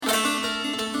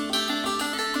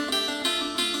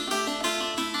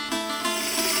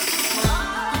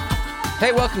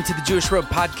Hey, welcome to the Jewish Road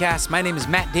Podcast. My name is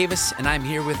Matt Davis, and I'm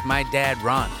here with my dad,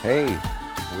 Ron. Hey,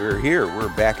 we're here. We're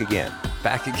back again.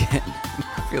 Back again.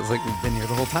 Feels like we've been here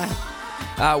the whole time.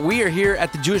 We are here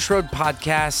at the Jewish Road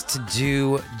Podcast to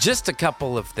do just a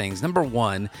couple of things. Number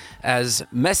one, as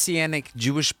Messianic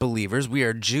Jewish believers, we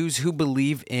are Jews who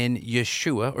believe in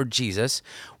Yeshua or Jesus.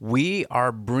 We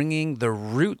are bringing the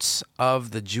roots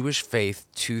of the Jewish faith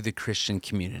to the Christian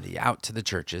community, out to the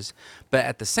churches. But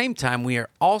at the same time, we are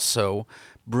also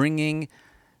bringing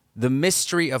the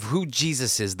mystery of who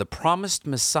Jesus is, the promised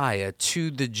Messiah, to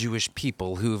the Jewish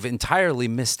people who've entirely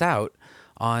missed out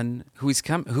on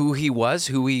who he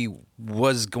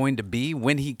was going to be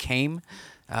when he came.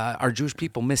 Our Jewish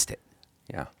people missed it.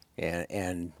 Yeah,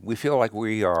 and we feel like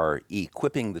we are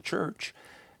equipping the church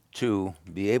to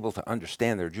be able to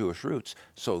understand their Jewish roots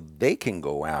so they can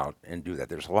go out and do that.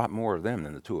 There's a lot more of them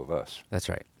than the two of us. That's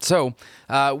right. So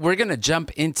we're going to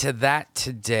jump into that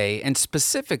today, and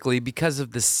specifically because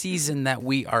of the season that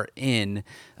we are in,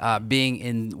 being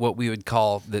in what we would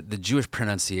call the Jewish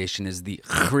pronunciation is the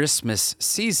Christmas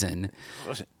season.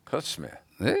 Christmas.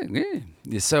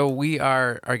 So we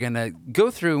are going to go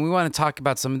through, and we want to talk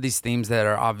about some of these themes that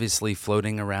are obviously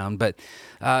floating around, but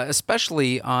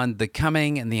especially on the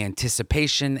coming and the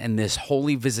anticipation and this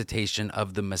holy visitation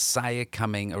of the Messiah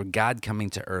coming, or God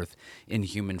coming to earth in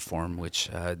human form, which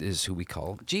is who we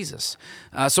call Jesus.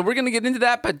 So we're going to get into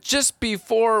that, but just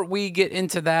before we get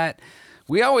into that,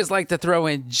 we always like to throw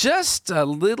in just a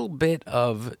little bit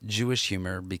of Jewish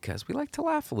humor because we like to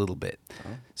laugh a little bit.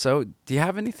 So do you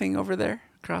have anything over there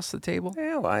across the table?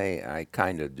 Well, I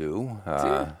kind of do.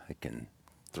 I can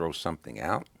throw something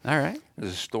out. All right.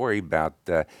 There's a story about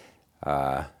that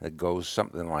goes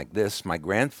something like this. My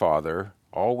grandfather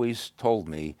always told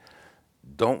me,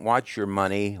 don't watch your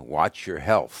money, watch your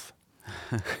health.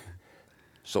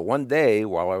 So one day,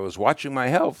 while I was watching my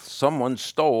health, someone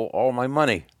stole all my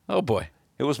money. Oh, boy.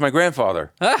 It was my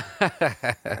grandfather. That's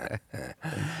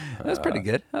pretty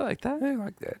good. I like that. I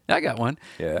like that. I got one.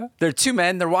 Yeah? There are two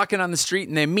men. They're walking on the street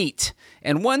and they meet.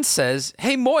 And one says,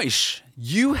 "Hey, Moish,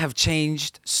 you have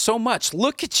changed so much.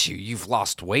 Look at you. You've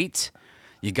lost weight.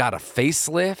 You got a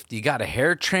facelift. You got a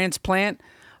hair transplant.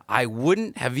 I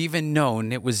wouldn't have even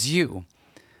known it was you."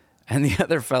 And the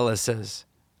other fella says,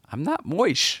 "I'm not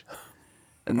Moish."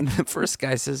 And the first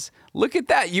guy says, "Look at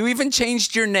that. You even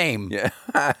changed your name." Yeah.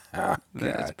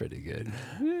 That's pretty good.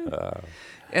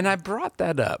 And I brought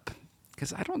that up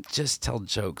because I don't just tell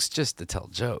jokes just to tell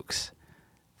jokes.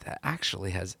 That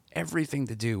actually has everything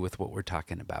to do with what we're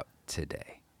talking about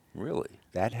today. Really?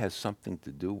 That has something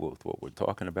to do with what we're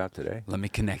talking about today? Let me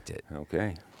connect it.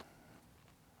 Okay.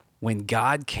 When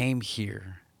God came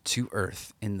here to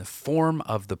earth in the form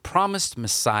of the promised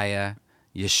Messiah,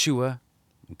 Yeshua,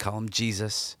 we call him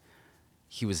Jesus,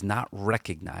 he was not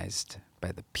recognized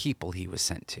by the people he was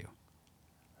sent to.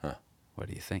 Huh. What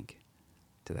do you think?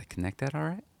 Did I connect that all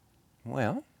right?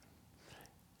 Well,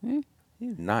 he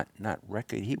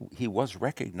was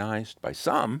recognized by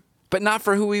some. But not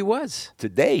for who he was.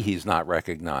 Today, he's not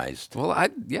recognized. Well,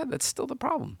 that's still the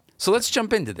problem. So let's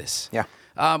jump into this. Yeah.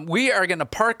 We are going to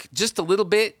park just a little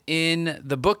bit in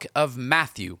the book of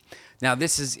Matthew. Now,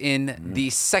 this is in the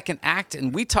second act,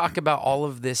 and we talk about all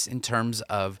of this in terms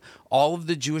of all of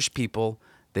the Jewish people.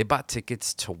 They bought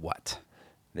tickets to what?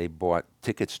 They bought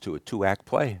tickets to a 2-act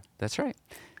play. That's right.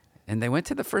 And they went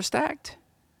to the first act,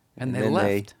 and they then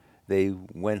left. They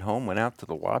went home, went out to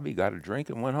the lobby, got a drink,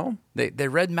 and went home. They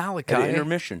read Malachi. At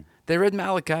intermission. They read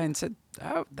Malachi and said,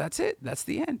 "Oh, that's it. That's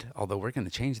the end." Although we're going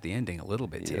to change the ending a little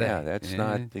bit today. Yeah, that's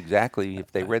not exactly,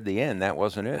 if they read the end, that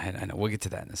wasn't it. I know. We'll get to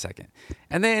that in a second.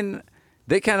 And then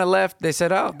they kind of left. They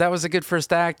said, "Oh, that was a good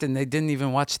first act," and they didn't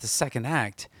even watch the second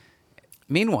act.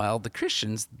 Meanwhile, the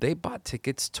Christians, they bought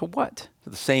tickets to what?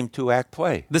 The same 2-act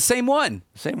play. The same one.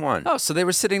 Same one. Oh, so they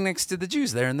were sitting next to the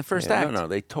Jews there in the first act. No,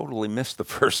 they totally missed the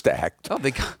first act. Oh,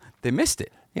 they missed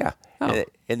it. Yeah. Oh.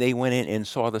 And they went in and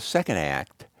saw the second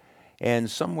act, and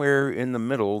somewhere in the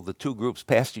middle, the two groups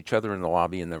passed each other in the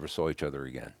lobby and never saw each other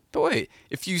again. Boy,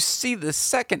 if you see the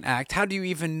second act, how do you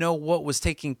even know what was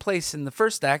taking place in the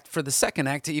first act for the second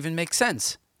act to even make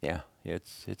sense? Yeah,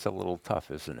 it's a little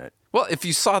tough, isn't it? Well, if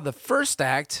you saw the first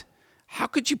act, how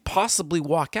could you possibly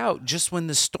walk out just when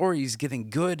the story is getting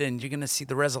good and you're going to see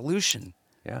the resolution?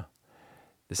 Yeah.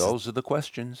 Those are the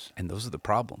questions. And those are the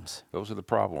problems. Those are the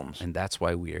problems. And that's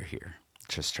why we are here,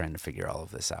 just trying to figure all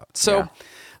of this out. So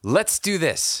let's do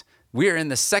this. We are in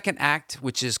the second act,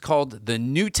 which is called the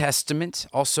New Testament,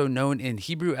 also known in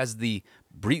Hebrew as the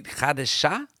Brit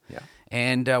Chadashah. Yeah.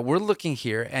 And we're looking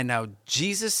here, and now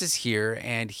Jesus is here,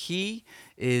 and he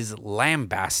is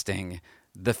lambasting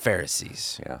the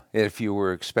Pharisees. Yeah. If you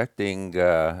were expecting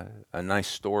a nice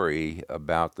story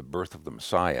about the birth of the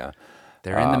Messiah,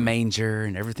 They're in the manger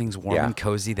and everything's warm yeah. and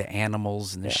cozy, the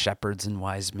animals and the Yeah. shepherds and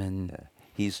wise men.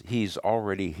 he's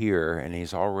already here, and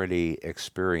he's already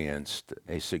experienced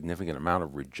a significant amount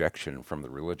of rejection from the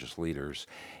religious leaders,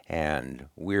 and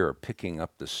we're picking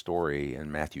up the story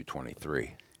in Matthew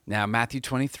 23. Now, Matthew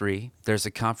 23, there's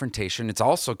a confrontation. It's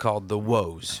also called the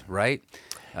woes, right?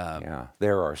 Yeah,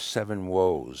 there are 7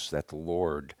 woes that the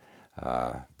Lord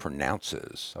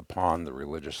pronounces upon the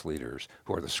religious leaders,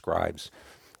 who are the scribes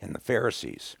and the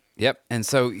Pharisees. Yep. And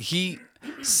so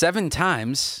 7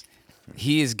 times,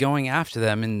 he is going after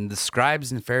them, and the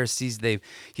scribes and Pharisees.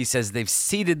 He says they've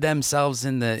seated themselves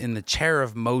in the chair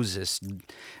of Moses.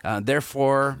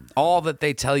 Therefore, all that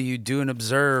they tell you, do and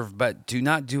observe, but do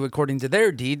not do according to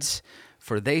their deeds.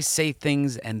 For they say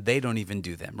things and they don't even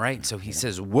do them, right? So he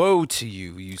says, woe to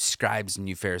you, you scribes and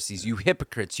you Pharisees, you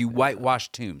hypocrites, you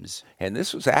whitewashed tombs. And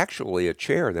this was actually a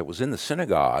chair that was in the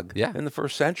synagogue in the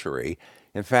first century.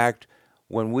 In fact,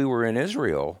 when we were in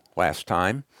Israel last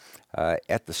time,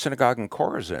 at the synagogue in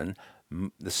Chorazin,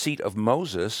 the seat of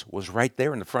Moses was right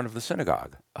there in the front of the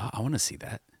synagogue. I want to see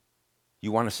that.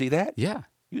 You want to see that? Yeah.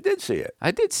 You did see it.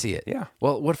 I did see it. Yeah.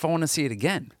 Well, what if I want to see it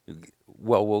again?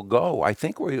 Well, we'll go. I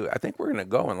think we're going to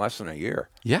go in less than a year.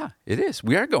 Yeah, it is.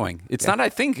 We are going. It's not I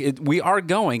think. We are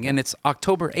going, and it's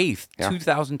October 8th,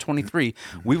 2023.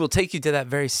 We will take you to that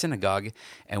very synagogue,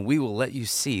 and we will let you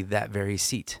see that very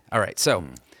seat. All right, so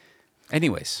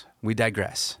anyways, we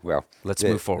digress. Well, let's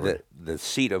move forward. The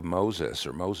seat of Moses,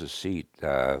 or Moses' seat,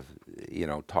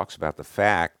 talks about the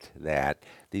fact that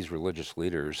these religious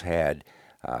leaders had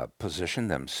positioned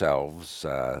themselves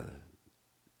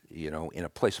in a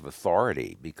place of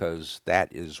authority, because that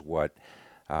is what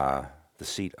the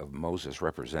seat of Moses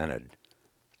represented.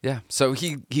 Yeah, so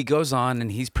he goes on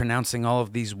and he's pronouncing all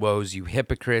of these woes. You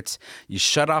hypocrites, you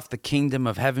shut off the kingdom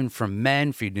of heaven from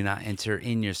men, for you do not enter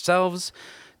in yourselves,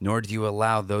 nor do you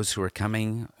allow those who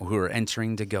are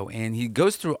entering to go in. He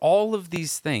goes through all of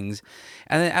these things.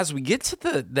 And then as we get to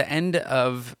the end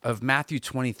of Matthew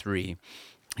 23,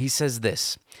 he says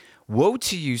this, woe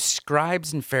to you,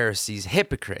 scribes and Pharisees,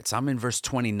 hypocrites. I'm in verse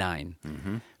 29.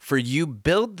 Mm-hmm. For you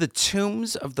build the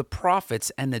tombs of the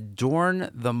prophets and adorn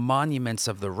the monuments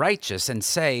of the righteous, and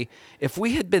say, if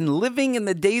we had been living in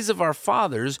the days of our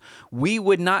fathers, we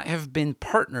would not have been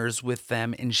partners with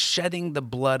them in shedding the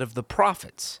blood of the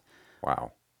prophets.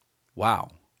 Wow. Wow.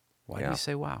 Why do you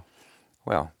say wow?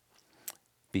 Well,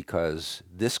 because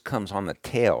this comes on the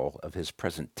tail of his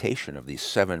presentation of these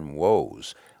 7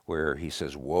 woes, where he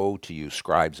says, woe to you,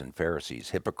 scribes and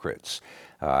Pharisees, hypocrites.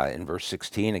 In verse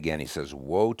 16, again, he says,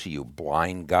 woe to you,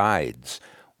 blind guides.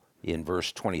 In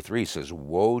verse 23, he says,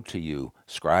 woe to you,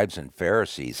 scribes and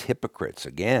Pharisees, hypocrites,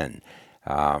 again.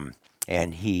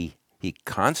 And he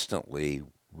constantly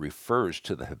refers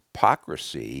to the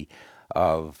hypocrisy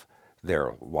of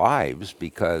their lives,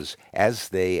 because as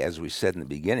we said in the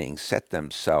beginning, set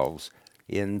themselves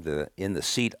in the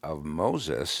seat of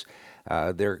Moses,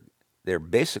 they're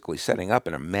basically setting up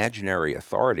an imaginary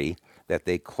authority that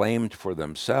they claimed for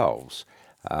themselves,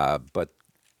 but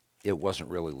it wasn't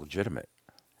really legitimate,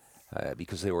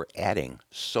 because they were adding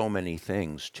so many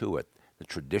things to it, the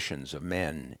traditions of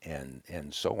men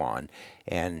and so on,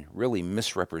 and really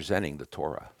misrepresenting the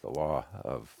Torah, the law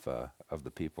of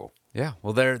the people. Yeah,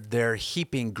 well, they're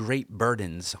heaping great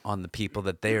burdens on the people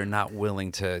that they are not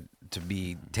willing to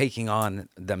be taking on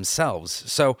themselves.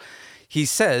 So he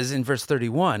says in verse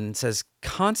 31, it says,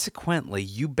 consequently,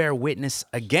 you bear witness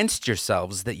against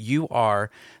yourselves that you are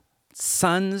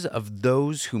sons of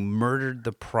those who murdered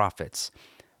the prophets.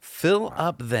 Fill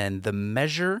up then the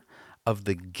measure of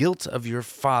the guilt of your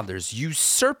fathers. You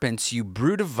serpents, you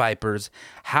brood of vipers,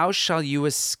 how shall you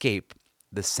escape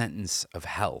the sentence of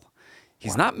hell?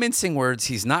 He's not mincing words.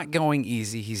 He's not going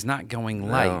easy. He's not going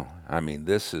light. No, I mean,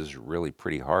 this is really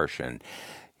pretty harsh. And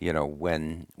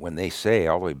when they say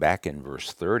all the way back in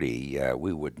verse 30,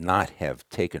 we would not have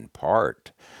taken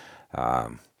part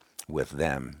with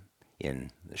them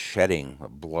in the shedding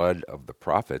of blood of the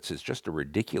prophets, is just a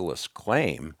ridiculous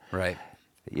claim, right?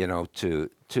 To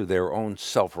their own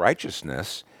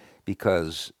self-righteousness,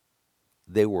 because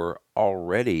they were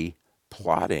already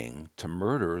plotting to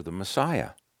murder the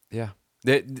Messiah. Yeah.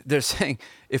 They're saying,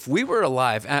 if we were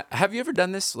alive, have you ever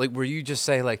done this? Like, where you just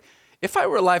say, like, if I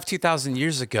were alive 2,000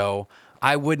 years ago,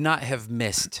 I would not have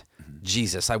missed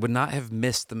Jesus. I would not have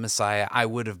missed the Messiah. I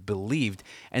would have believed.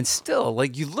 And still,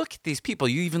 like, you look at these people,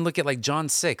 you even look at like John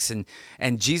 6,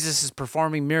 and Jesus is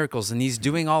performing miracles and he's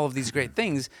doing all of these great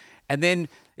things. And then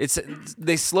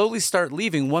They slowly start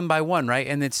leaving one by one, right?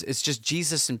 And it's just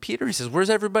Jesus and Peter. He says, "Where's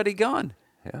everybody gone?"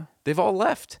 Yeah. They've all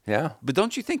left. Yeah. But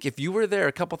don't you think if you were there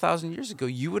a couple thousand years ago,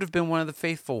 you would have been one of the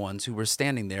faithful ones who were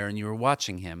standing there and you were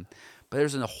watching him? But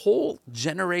there's a whole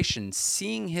generation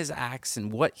seeing his acts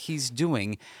and what he's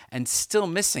doing and still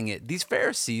missing it. These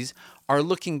Pharisees are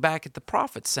looking back at the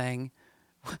prophets saying,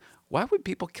 why would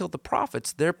people kill the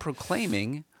prophets? They're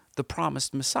proclaiming the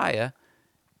promised Messiah.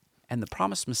 And the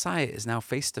promised Messiah is now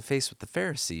face to face with the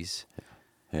Pharisees.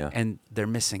 Yeah. And they're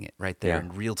missing it right there Yeah.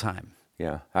 in real time.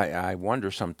 Yeah, I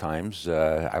wonder sometimes,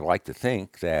 I like to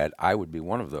think that I would be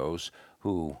one of those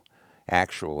who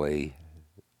actually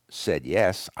said,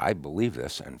 yes, I believe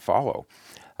this and follow.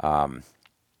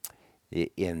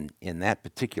 In that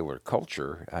particular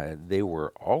culture, they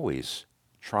were always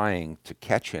trying to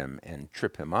catch him and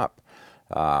trip him up.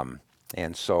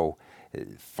 And so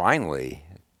finally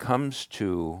comes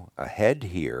to a head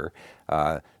here.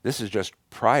 This is just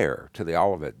prior to the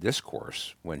Olivet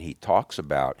Discourse, when he talks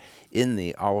about, in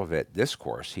the Olivet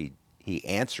Discourse, he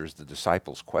answers the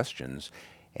disciples' questions,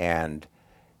 and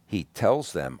he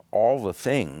tells them all the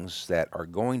things that are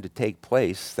going to take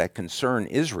place that concern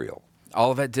Israel.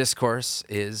 Olivet Discourse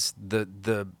is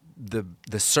the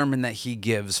sermon that he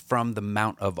gives from the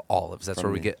Mount of Olives. That's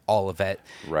where we get Olivet.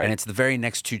 Right. And it's the very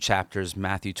next two chapters,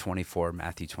 Matthew 24,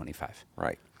 Matthew 25.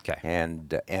 Right. Okay.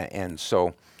 And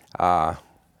so,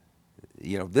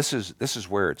 this is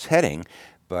where it's heading,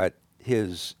 but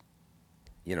his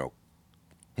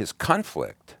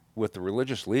conflict with the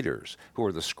religious leaders, who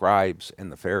are the scribes and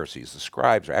the Pharisees. The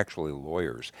scribes are actually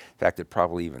lawyers. In fact, it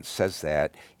probably even says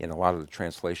that in a lot of the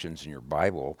translations in your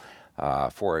Bible.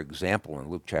 For example, in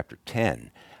Luke chapter 10,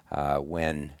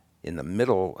 when in the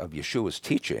middle of Yeshua's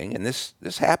teaching, and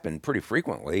this happened pretty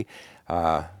frequently,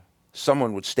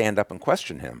 someone would stand up and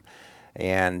question him.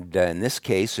 And in this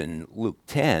case, in Luke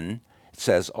 10, it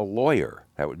says a lawyer,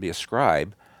 that would be a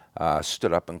scribe,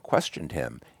 stood up and questioned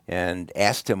him and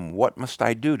asked him, "What must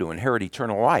I do to inherit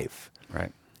eternal life?"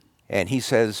 Right. And he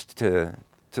says to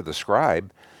the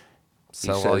scribe,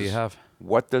 Sell all you have.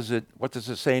 What does it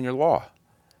say in your law?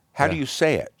 How do you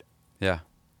say it? Yeah.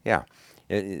 Yeah.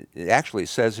 It actually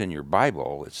says in your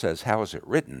Bible, it says, how is it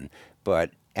written?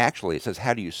 But actually it says,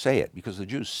 how do you say it? Because the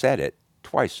Jews said it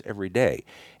twice every day.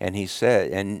 And he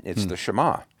said, and it's the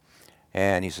Shema.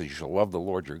 And he says, you shall love the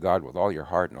Lord your God with all your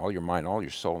heart and all your mind, all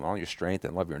your soul and all your strength,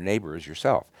 and love your neighbor as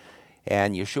yourself.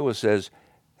 And Yeshua says,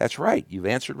 that's right. You've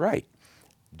answered right.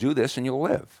 Do this and you'll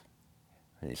live.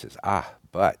 And he says,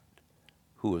 but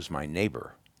who is my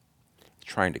neighbor?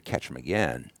 He's trying to catch him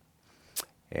again.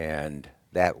 And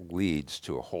that leads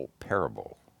to a whole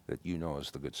parable that you know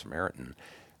as the Good Samaritan.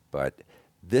 But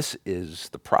this is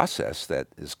the process that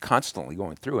is constantly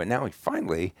going through. And now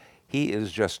he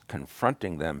is just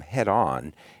confronting them head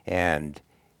on. And,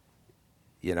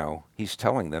 he's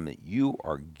telling them that you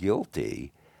are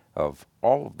guilty of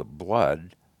all of the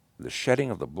blood, the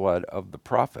shedding of the blood of the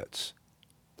prophets.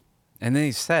 And then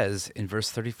he says in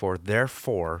verse 34,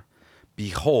 therefore,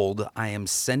 behold, I am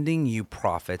sending you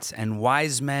prophets and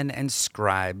wise men and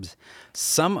scribes.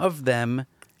 Some of them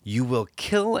you will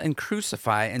kill and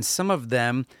crucify, and some of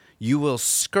them you will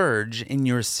scourge in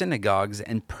your synagogues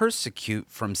and persecute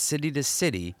from city to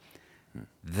city,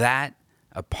 that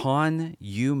upon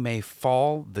you may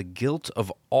fall the guilt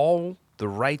of all the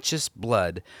righteous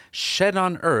blood shed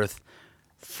on earth,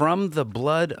 from the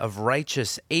blood of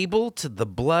righteous Abel to the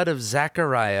blood of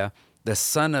Zechariah, the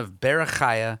son of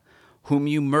Berechiah, whom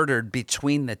you murdered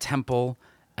between the temple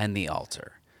and the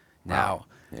altar. Now,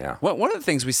 Yeah. one of the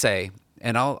things we say,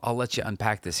 and I'll let you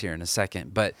unpack this here in a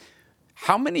second, but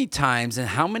how many times and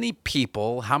how many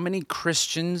people, how many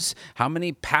Christians, how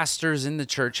many pastors in the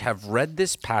church have read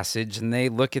this passage and they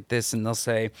look at this and they'll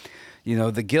say,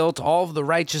 the guilt, all of the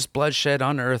righteous bloodshed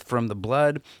on earth, from the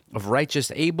blood of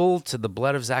righteous Abel to the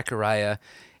blood of Zechariah.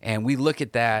 And we look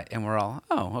at that and we're all,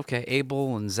 oh, okay,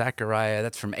 Abel and Zechariah,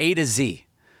 that's from A to Z,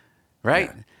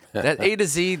 right? Yeah. That A to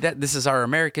Z, this is our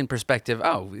American perspective.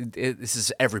 Oh, this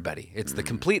is everybody. It's the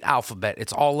complete alphabet.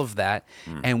 It's all of that.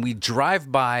 And we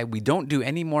drive by, we don't do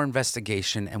any more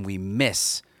investigation, and we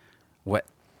miss what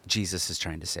Jesus is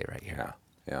trying to say right here.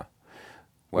 Yeah.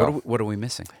 Well, what are we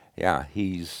missing? Yeah,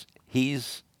 he's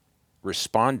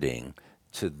responding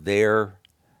to their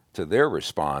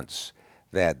response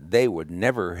that they would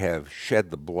never have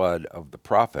shed the blood of the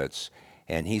prophets.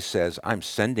 And he says, I'm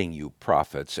sending you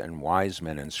prophets and wise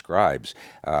men and scribes.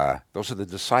 Those are the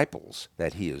disciples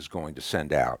that he is going to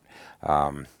send out.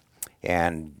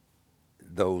 And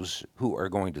those who are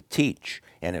going to teach,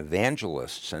 and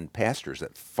evangelists and pastors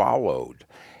that followed.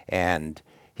 And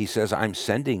he says, I'm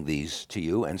sending these to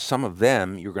you, and some of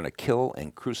them you're going to kill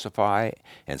and crucify,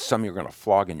 and some you're going to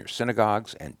flog in your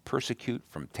synagogues and persecute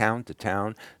from town to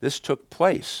town. This took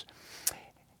place.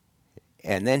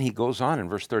 And then he goes on in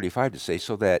verse 35 to say,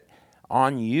 so that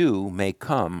on you may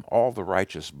come all the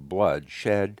righteous blood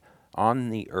shed on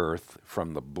the earth,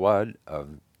 from the blood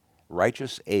of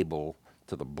righteous Abel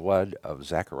to the blood of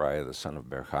Zechariah the son of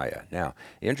Berechiah. Now,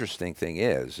 the interesting thing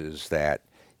is that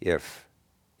if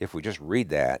we just read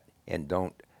that and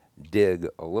don't dig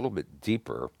a little bit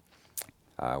deeper,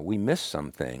 we miss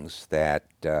some things that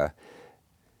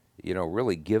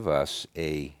really give us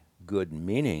a good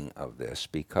meaning of this.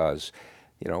 Because,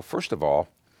 first of all,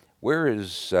 where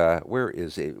is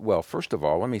it? Well, first of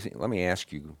all, let me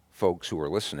ask you folks who are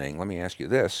listening. Let me ask you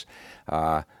this: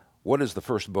 what is the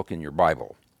first book in your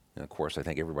Bible? And of course, I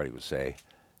think everybody would say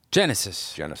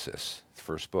Genesis. Genesis, the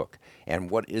first book. And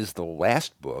what is the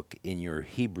last book in your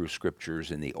Hebrew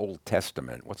scriptures in the Old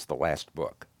Testament? What's the last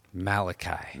book?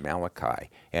 Malachi. Malachi.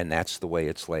 And that's the way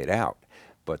it's laid out.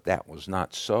 But that was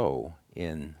not so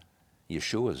in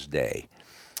Yeshua's day.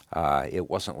 It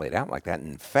wasn't laid out like that.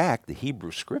 In fact, the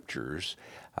Hebrew scriptures,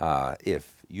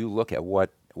 if you look at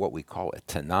what we call a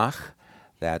Tanakh,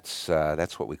 that's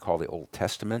what we call the Old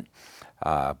Testament,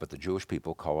 but the Jewish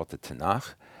people call it the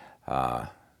Tanakh.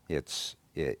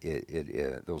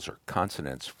 Those are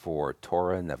consonants for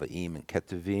Torah, Nevi'im, and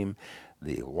Ketuvim,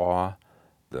 the law,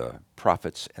 the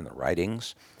prophets, and the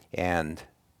writings. And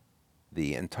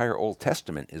the entire Old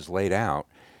Testament is laid out,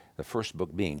 the first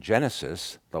book being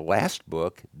Genesis, the last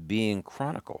book being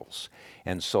Chronicles.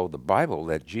 And so the Bible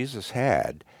that Jesus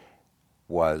had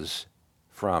was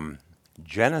from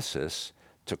Genesis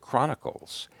to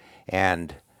Chronicles.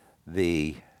 And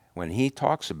when he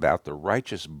talks about the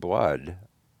righteous blood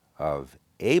of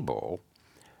Abel,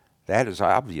 that is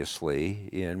obviously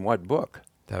in what book?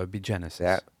 That would be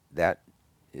Genesis. That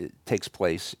it takes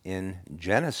place in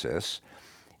Genesis,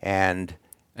 and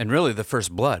really the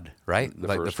first blood, right?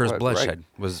 The first bloodshed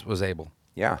right. was Abel.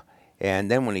 Yeah.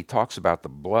 And then when he talks about the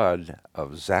blood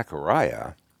of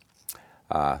Zechariah,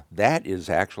 that is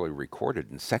actually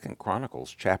recorded in 2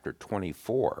 Chronicles chapter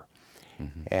 24.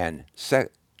 Mm-hmm.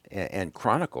 And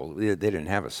Chronicles, they didn't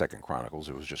have a 2 Chronicles,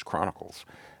 it was just Chronicles.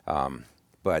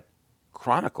 But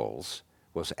Chronicles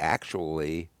was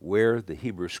actually where the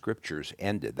Hebrew scriptures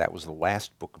ended. That was the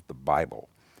last book of the Bible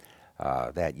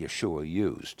that Yeshua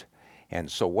used. And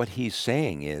so what he's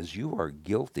saying is, you are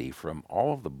guilty from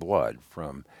all of the blood,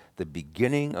 from the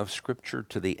beginning of Scripture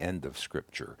to the end of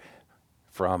Scripture.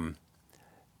 From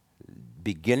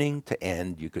beginning to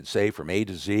end, you could say from A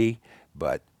to Z,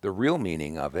 but the real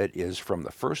meaning of it is from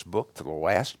the first book to the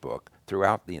last book,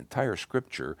 throughout the entire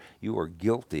Scripture, you are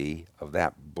guilty of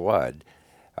that blood.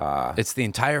 It's the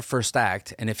entire first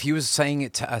act, and if he was saying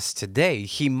it to us today,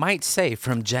 he might say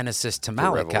from Genesis to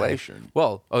Malachi. Revelation.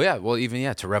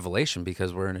 To Revelation,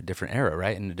 because we're in a different era,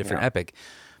 right? In a different epic.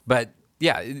 But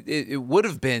yeah, it would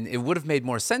have made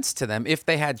more sense to them if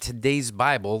they had today's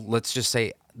Bible, let's just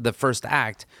say the first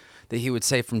act, that he would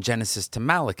say from Genesis to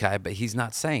Malachi, but he's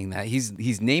not saying that.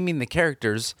 He's naming the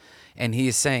characters, and he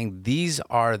is saying these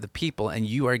are the people, and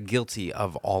you are guilty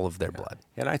of all of their blood.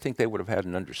 And I think they would have had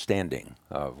an understanding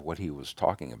of what he was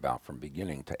talking about from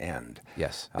beginning to end.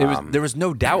 Yes, there was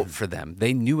no doubt for them.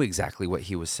 They knew exactly what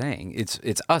he was saying.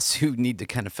 It's us who need to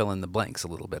kind of fill in the blanks a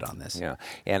little bit on this. Yeah,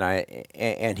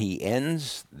 and he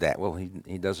ends that. Well,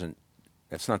 he doesn't.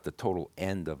 That's not the total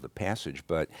end of the passage,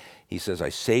 but he says, I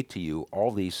say to you,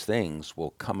 all these things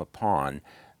will come upon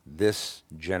this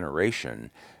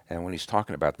generation. And when he's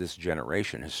talking about this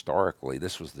generation, historically,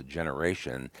 this was the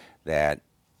generation that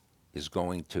is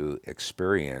going to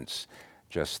experience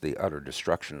just the utter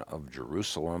destruction of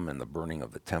Jerusalem and the burning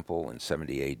of the temple in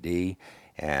 70 A.D.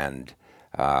 And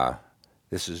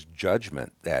this is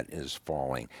judgment that is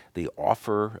falling. The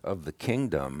offer of the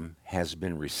kingdom has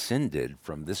been rescinded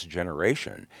from this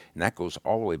generation. And that goes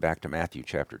all the way back to Matthew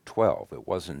chapter 12. It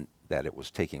wasn't that it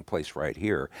was taking place right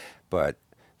here, but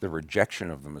the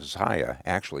rejection of the Messiah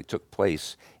actually took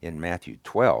place in Matthew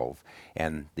 12.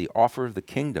 And the offer of the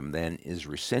kingdom then is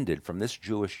rescinded from this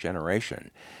Jewish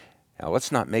generation. Now,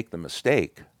 let's not make the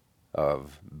mistake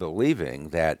of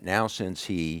believing that now, since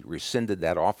he rescinded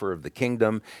that offer of the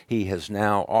kingdom, he has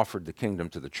now offered the kingdom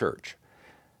to the church.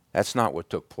 That's not what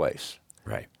took place.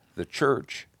 Right. The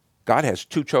church, God has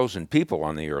two chosen people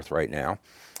on the earth right now,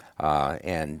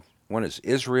 and one is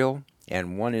Israel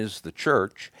and one is the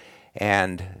church,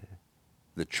 and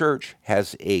the church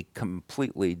has a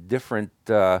completely different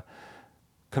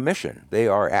commission. They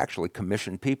are actually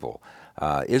commissioned people.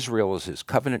 Israel is his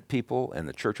covenant people, and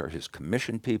the church are his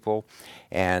commissioned people.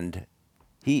 And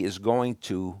he is going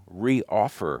to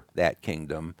re-offer that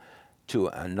kingdom to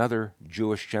another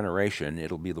Jewish generation.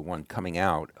 It'll be the one coming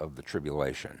out of the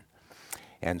tribulation.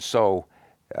 And so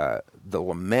the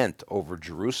lament over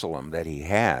Jerusalem that he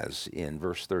has in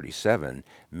verse 37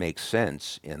 makes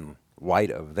sense in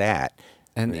light of that.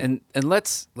 And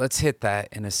let's hit that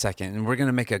in a second. And we're going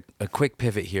to make a quick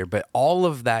pivot here, but all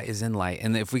of that is in light.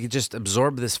 And if we could just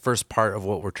absorb this first part of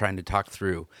what we're trying to talk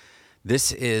through,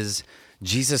 this is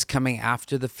Jesus coming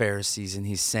after the Pharisees, and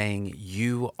he's saying,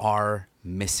 you are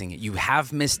missing it. You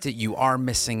have missed it. You are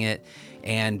missing it.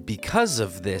 And because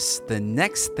of this, the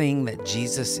next thing that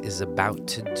Jesus is about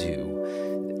to do,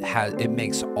 it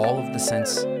makes all of the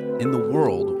sense in the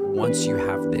world once you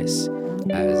have this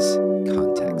as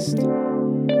context.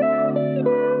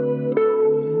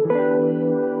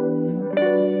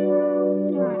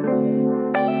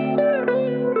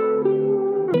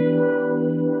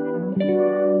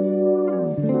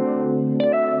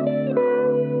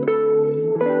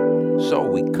 So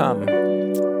we come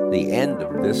the end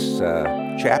of this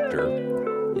chapter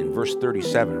in verse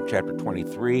 37 of chapter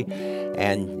 23,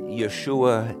 and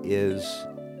Yeshua is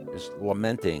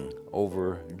lamenting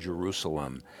over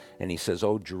Jerusalem. And he says,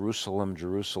 "Oh, Jerusalem,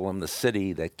 Jerusalem, the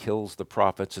city that kills the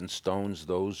prophets and stones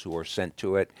those who are sent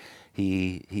to it."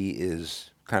 He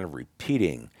is kind of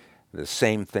repeating the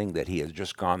same thing that he has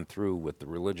just gone through with the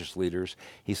religious leaders.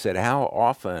 He said, "How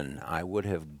often I would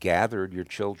have gathered your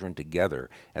children together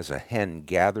as a hen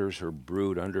gathers her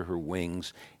brood under her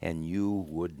wings, and you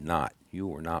would not. You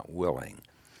were not willing.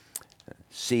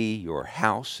 See, your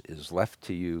house is left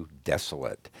to you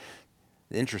desolate."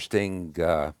 Interesting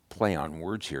play on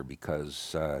words here,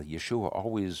 because Yeshua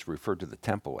always referred to the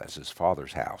temple as his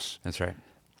Father's house. That's right.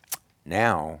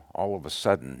 Now, all of a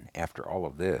sudden, after all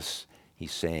of this,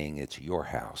 he's saying it's your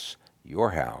house.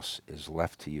 Your house is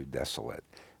left to you desolate.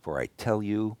 For I tell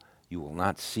you, you will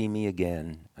not see me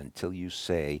again until you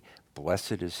say,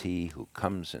 "Blessed is he who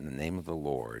comes in the name of the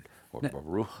Lord," or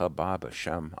Baruch haba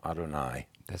b'shem Adonai.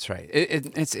 That's right.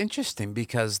 It's interesting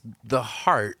because the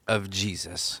heart of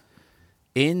Jesus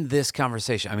in this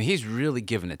conversation, I mean, he's really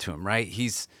given it to him, right?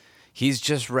 He's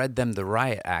just read them the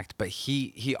riot act, but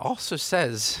he also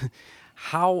says,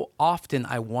 how often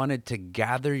I wanted to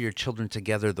gather your children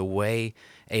together the way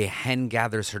a hen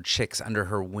gathers her chicks under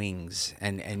her wings,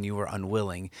 and you were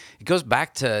unwilling. It goes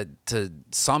back to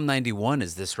Psalm 91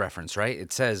 is this reference, right?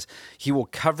 It says, he will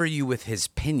cover you with his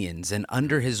pinions, and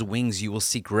under his wings you will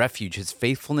seek refuge. His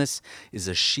faithfulness is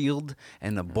a shield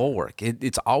and a bulwark.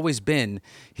 It's always been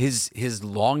his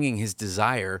longing, his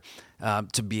desire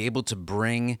to be able to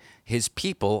bring his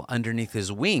people underneath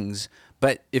his wings.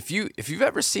 But if you've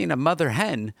ever seen a mother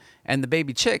hen and the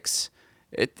baby chicks,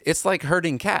 it's like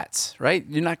herding cats, right?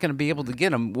 You're not going to be able to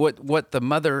get them. What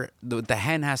the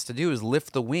hen has to do is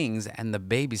lift the wings, and the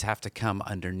babies have to come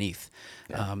underneath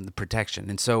the protection.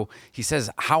 And so he says,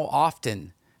 how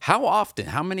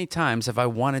many times have I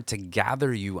wanted to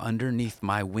gather you underneath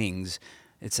my wings?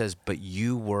 It says, but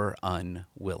you were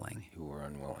unwilling. You were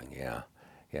unwilling, yeah.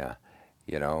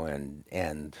 You know,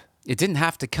 and it didn't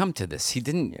have to come to this. He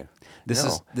didn't. Yeah. This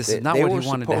is not what he wanted to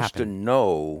happen. They were supposed to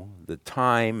know the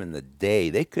time and the day.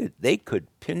 They could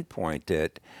pinpoint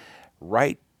it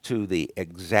right to the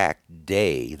exact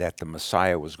day that the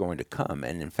Messiah was going to come.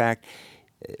 And in fact,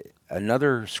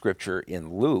 another scripture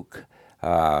in Luke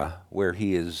where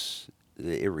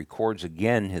it records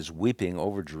again his weeping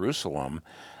over Jerusalem.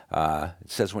 It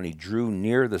says, when he drew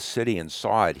near the city and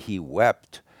saw it, he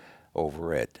wept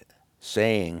over it,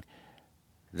 saying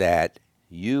that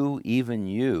you, even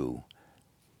you,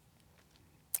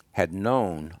 had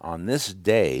known on this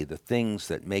day the things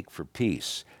that make for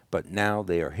peace, but now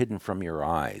they are hidden from your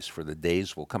eyes. For the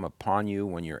days will come upon you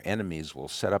when your enemies will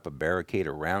set up a barricade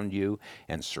around you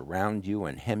and surround you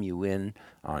and hem you in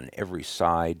on every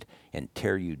side and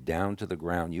tear you down to the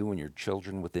ground, you and your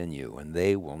children within you, and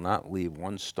they will not leave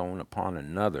one stone upon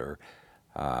another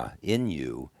in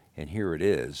you. And here it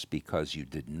is, because you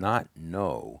did not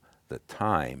know the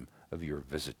time of your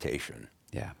visitation.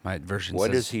 Yeah, my version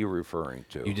What says, is he referring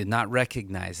to? You did not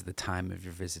recognize the time of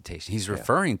your visitation. He's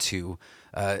referring to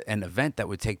an event that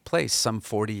would take place some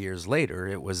 40 years later.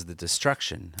 It was the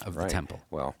destruction of the temple.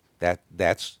 Well,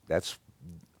 that's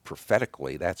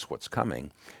prophetically, that's what's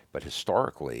coming. But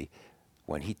historically,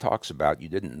 when he talks about you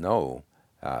didn't know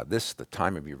the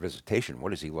time of your visitation,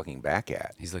 what is he looking back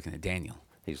at? He's looking at Daniel.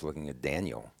 He's looking at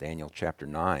Daniel chapter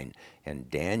 9. And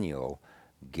Daniel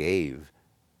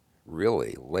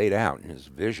laid out in his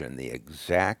vision the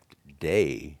exact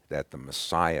day that the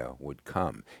Messiah would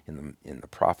come in the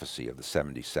prophecy of the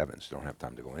 77s. Don't have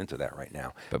time to go into that right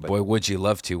now. But boy, would you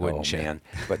love to, wouldn't you? Man.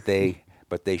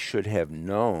 but they should have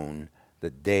known the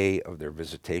day of their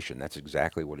visitation. That's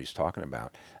exactly what he's talking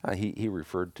about. He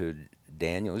referred to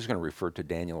Daniel. He's going to refer to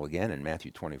Daniel again in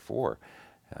Matthew 24.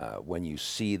 When you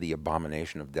see the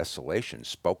abomination of desolation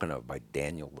spoken of by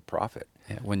Daniel the prophet.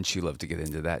 Yeah, wouldn't you love to get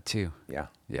into that too? Yeah.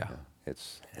 Yeah.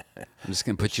 It's I'm just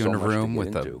going to put you so in a much to room get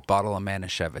with into. a bottle of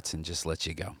Manischewitz and just let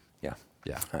you go. Yeah.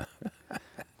 Yeah.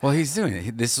 Well, he's doing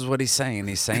it. This is what he's saying.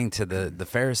 He's saying to the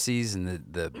Pharisees and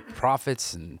the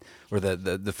prophets or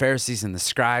the Pharisees and the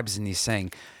scribes, and he's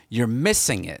saying, you're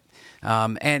missing it.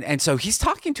 And so he's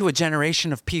talking to a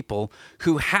generation of people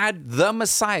who had the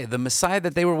Messiah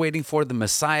that they were waiting for, the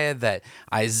Messiah that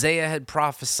Isaiah had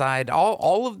prophesied.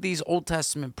 All of these Old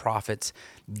Testament prophets,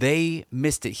 they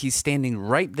missed it. He's standing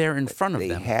right there in front of them.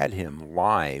 They had him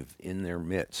live in their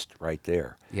midst right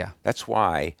there. Yeah. That's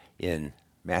why in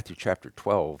Matthew chapter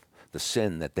 12, the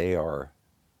sin that they are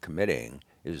committing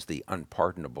is the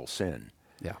unpardonable sin.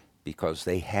 Yeah. Because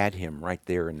they had him right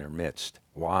there in their midst,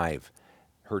 live,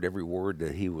 heard every word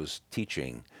that he was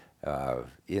teaching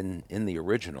in the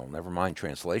original, never mind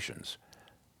translations.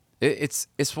 It's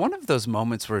one of those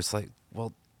moments where it's like,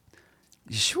 well,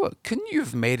 Yeshua, couldn't you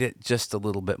have made it just a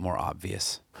little bit more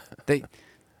obvious?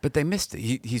 But they missed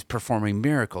it. He's performing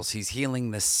miracles. He's healing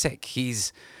the sick.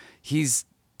 He's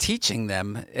teaching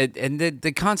them, and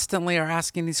they constantly are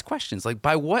asking these questions, like,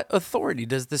 by what authority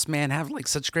does this man have like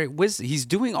such great wisdom? He's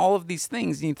doing all of these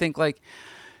things, and you think, like,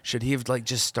 should he have like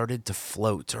just started to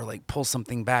float or like pull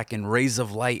something back and rays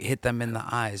of light hit them in the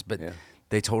eyes? But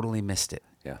they totally missed it.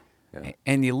 Yeah.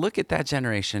 And you look at that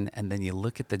generation, and then you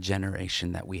look at the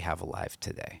generation that we have alive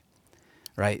today,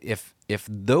 right? If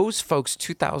those folks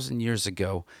 2,000 years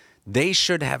ago, they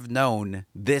should have known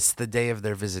this the day of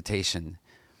their visitation.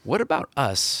 What about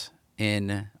us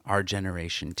in our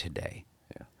generation today?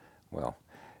 Yeah. Well,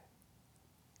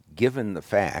 given the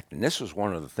fact, and this was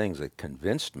one of the things that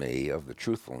convinced me of the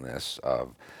truthfulness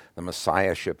of the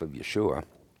messiahship of Yeshua,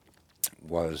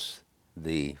 was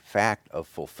the fact of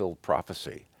fulfilled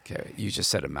prophecy. Okay, you just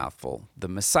said a mouthful. The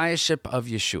messiahship of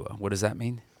Yeshua. What does that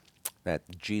mean? That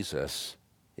Jesus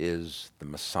is the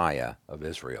Messiah of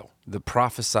Israel. The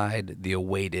prophesied, the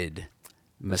awaited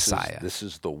Messiah. This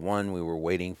is the one we were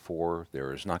waiting for.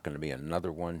 There is not going to be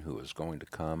another one who is going to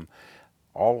come.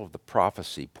 All of the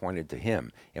prophecy pointed to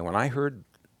him. And when I heard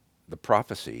the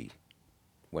prophecy,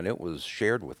 when it was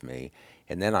shared with me,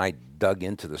 and then I dug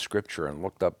into the scripture and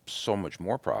looked up so much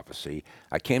more prophecy,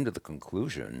 I came to the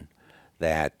conclusion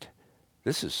that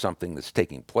this is something that's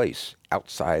taking place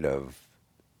outside of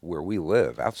where we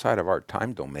live, outside of our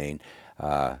time domain.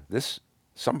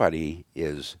 Somebody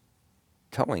is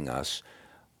telling us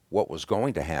what was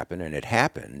going to happen, and it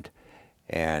happened,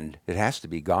 and it has to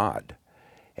be God.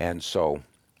 And so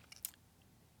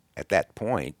at that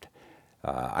point,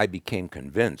 I became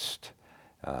convinced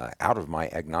out of my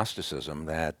agnosticism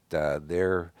that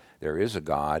there is a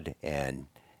God, and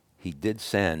he did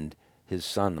send his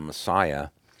son, the Messiah,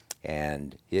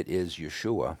 and it is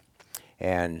Yeshua.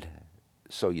 And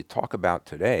so you talk about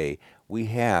today, we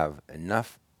have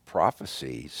enough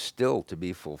prophecy still to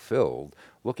be fulfilled,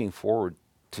 looking forward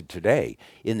to today.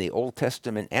 In the Old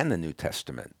Testament and the New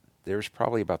Testament, there's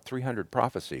probably about 300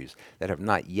 prophecies that have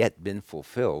not yet been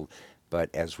fulfilled. But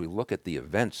as we look at the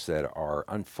events that are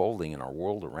unfolding in our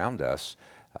world around us,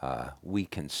 we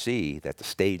can see that the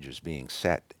stage is being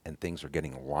set and things are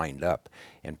getting lined up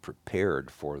and prepared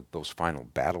for those final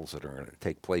battles that are going to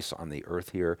take place on the earth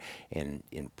here, and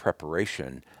in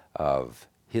preparation of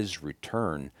his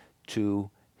return to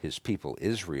his people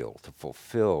Israel to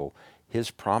fulfill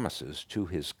his promises to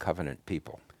his covenant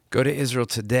people. Go to Israel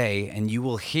today, and you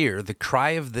will hear the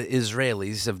cry of the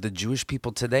Israelis, of the Jewish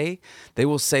people today. They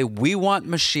will say, we want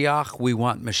Mashiach, we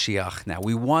want Mashiach now.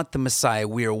 We want the Messiah.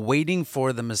 We are waiting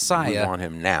for the Messiah. We want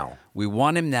him now. We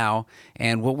want him now.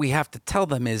 And what we have to tell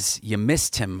them is, you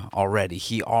missed him already.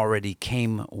 He already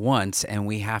came once, and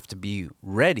we have to be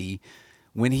ready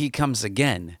when he comes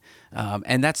again.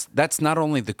 And that's not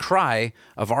only the cry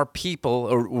of our people,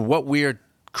 or what we're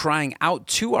crying out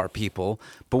to our people,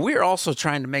 but we're also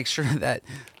trying to make sure that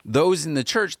those in the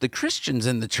church, the Christians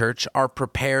in the church, are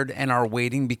prepared and are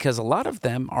waiting, because a lot of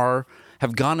them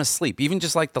have gone asleep. Even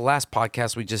just like the last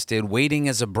podcast we just did, Waiting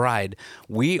as a Bride,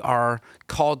 we are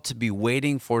called to be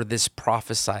waiting for this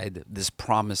prophesied, this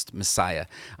promised Messiah.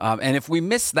 And if we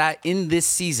miss that in this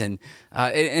season,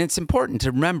 and it's important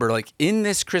to remember, like in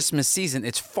this Christmas season,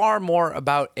 it's far more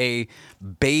about a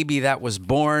baby that was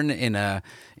born in a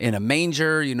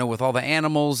manger, with all the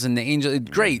animals and the angel.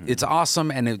 Great, it's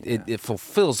awesome, and it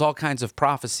fulfills all kinds of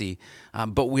prophecy.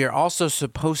 But we are also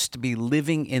supposed to be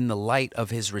living in the light of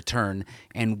his return,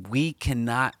 and we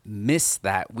cannot miss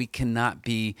that. We cannot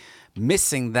be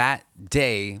missing that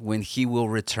day when he will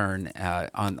return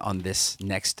on this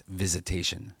next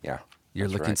visitation. Yeah, you're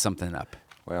looking right. something up.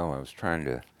 Well, I was trying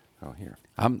to. Oh, here.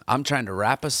 I'm trying to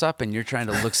wrap us up, and you're trying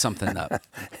to look something up.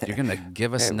 You're going to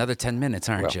give us another 10 minutes,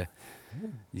 aren't you?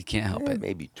 You can't help it.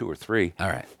 Maybe 2 or 3. All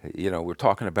right. We're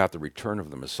talking about the return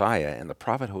of the Messiah, and the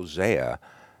prophet Hosea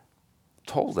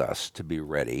told us to be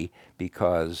ready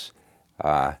because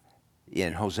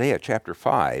in Hosea chapter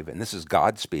 5, and this is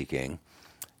God speaking,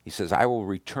 he says, I will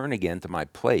return again to my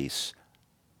place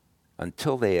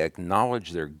until they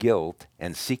acknowledge their guilt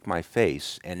and seek my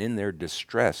face, and in their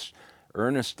distress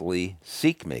earnestly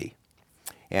seek me.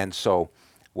 And so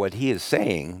what he is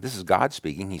saying, this is God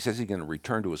speaking, he says he's going to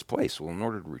return to his place. Well, in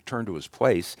order to return to his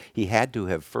place, he had to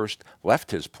have first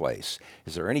left his place.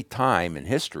 Is there any time in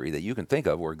history that you can think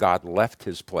of where God left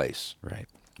his place? Right.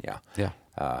 Yeah.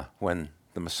 When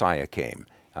the Messiah came,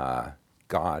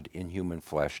 God in human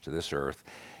flesh to this earth,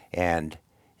 and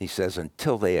he says,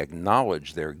 until they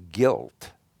acknowledge their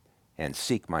guilt and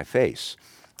seek my face.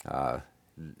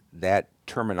 That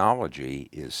terminology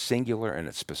is singular and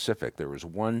it's specific. There is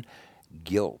one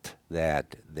guilt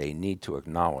that they need to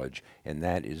acknowledge, and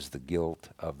that is the guilt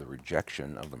of the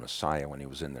rejection of the Messiah when he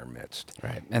was in their midst.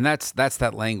 Right. And that's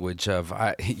that language of,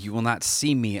 you will not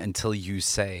see me until you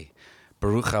say,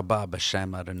 Baruch haba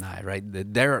b'shem Adonai, right?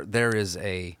 There is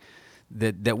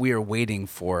that we are waiting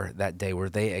for that day where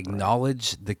they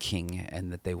acknowledge the King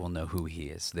and that they will know who he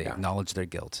is. They acknowledge their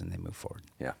guilt and they move forward.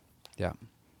 Yeah. Yeah.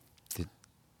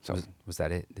 Was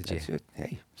that it? That's it.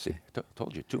 Hey, see,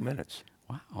 told you 2 minutes.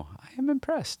 Wow, I am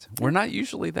impressed. We're not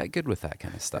usually that good with that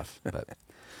kind of stuff, but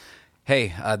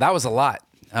hey, that was a lot.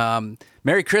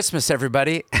 Merry Christmas,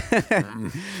 everybody.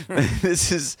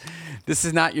 This is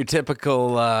not your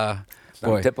typical. It's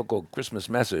not a typical Christmas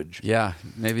message. Yeah,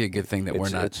 maybe a good thing that we're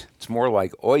not. It's more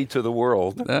like "Oi to the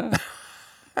world."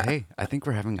 Hey, I think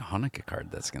we're having a Hanukkah card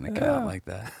that's going to come out like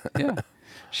that. Yeah.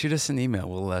 Shoot us an email.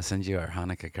 We'll send you our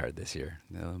Hanukkah card this year.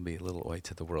 It'll be a little oi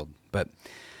to the world. But,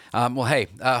 well, hey,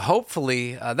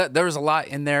 hopefully, there was a lot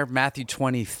in there. Matthew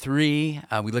 23.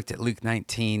 We looked at Luke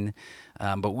 19.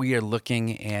 But we are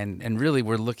looking, and really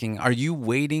we're looking, are you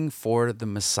waiting for the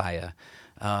Messiah?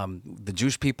 The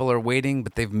Jewish people are waiting,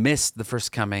 but they've missed the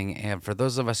first coming. And for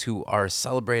those of us who are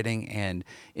celebrating and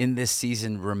in this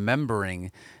season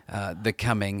remembering the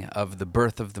coming of the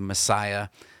birth of the Messiah,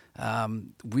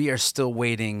 we are still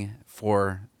waiting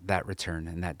for that return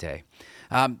and that day.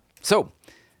 So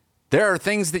there are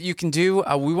things that you can do.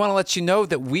 We want to let you know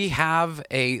that we have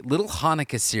a little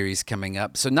Hanukkah series coming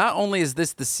up. So not only is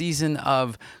this the season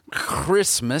of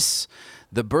Christmas,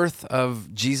 the birth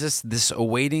of Jesus, this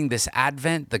awaiting, this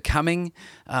Advent, the coming,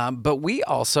 but we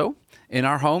also, in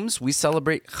our homes, we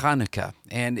celebrate Hanukkah.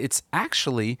 And it's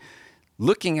actually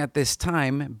looking at this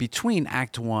time between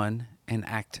Act 1 and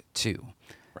Act 2.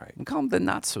 Right. We call them the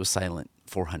not-so-silent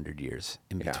 400 years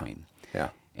in between. Yeah.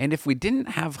 And if we didn't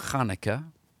have Hanukkah,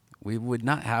 we would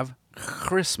not have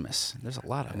Christmas. There's a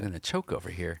lot I'm going to choke over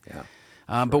here. Yeah.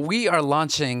 But we are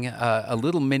launching a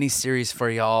little mini-series for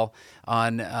y'all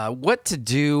on what to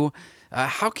do.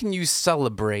 How can you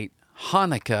celebrate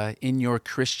Hanukkah in your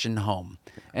Christian home?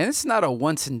 And it's not a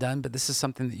once and done, but this is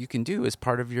something that you can do as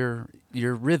part of your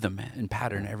rhythm and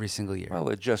pattern every single year. Well,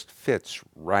 it just fits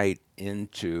right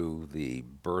into the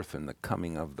birth and the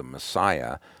coming of the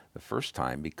Messiah the first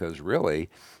time, because really,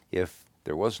 if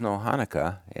there was no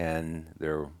Hanukkah and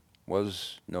there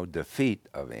was no defeat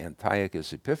of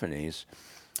Antiochus Epiphanes,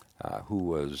 who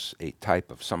was a type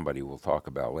of somebody we'll talk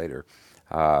about later,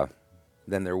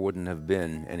 then there wouldn't have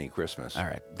been any Christmas. All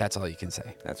right. That's all you can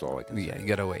say. That's all I can say. Yeah, you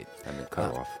got to wait. I've been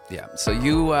cut off. Yeah. So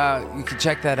you can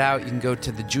check that out. You can go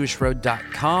to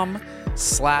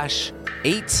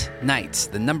thejewishroad.com/8 nights.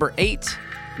 The number 8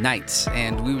 nights.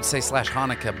 And we would say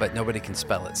 /Hanukkah, but nobody can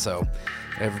spell it. So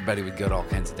everybody would go to all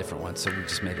kinds of different ones. So we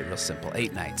just made it real simple.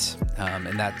 8 nights.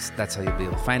 And that's how you'll be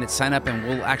able to find it. Sign up and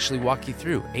we'll actually walk you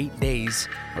through 8 days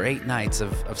or 8 nights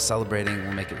of celebrating.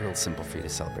 We'll make it real simple for you to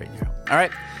celebrate in your home. All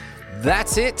right.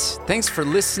 That's it. Thanks for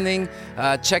listening.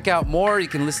 Check out more. You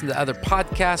can listen to other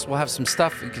podcasts. We'll have some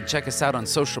stuff. You can check us out on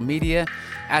social media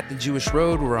at The Jewish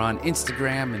Road. We're on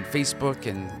Instagram and Facebook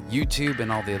and YouTube and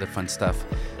all the other fun stuff.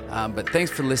 But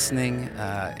thanks for listening,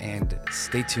 and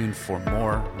stay tuned for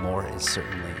more. More is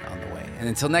certainly on the way. And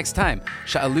until next time,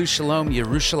 Sha'alu Shalom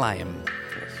Yerushalayim.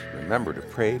 Yes, remember to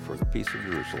pray for the peace of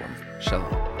Jerusalem.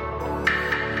 Shalom.